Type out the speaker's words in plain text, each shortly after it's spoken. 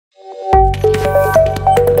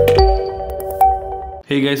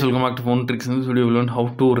Hey guys, welcome back to Phone Tricks. In this video, we'll learn how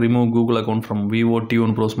to remove Google account from Vivo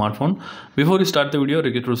T1 Pro smartphone. Before we start the video,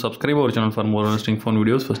 request to subscribe our channel for more interesting phone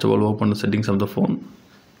videos. First of all, open the settings of the phone.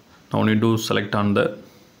 Now we need to select on the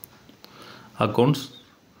accounts.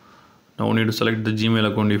 Now we need to select the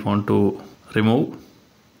Gmail account if you want to remove.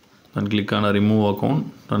 Then click on a remove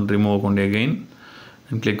account. Then remove account again.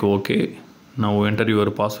 And click OK. Now enter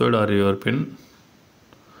your password or your PIN.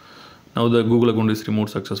 Now the Google account is removed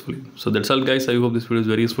successfully. So that's all guys. I hope this video is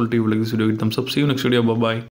very useful to you. If you like this video, hit thumbs up. See you next video. Bye bye.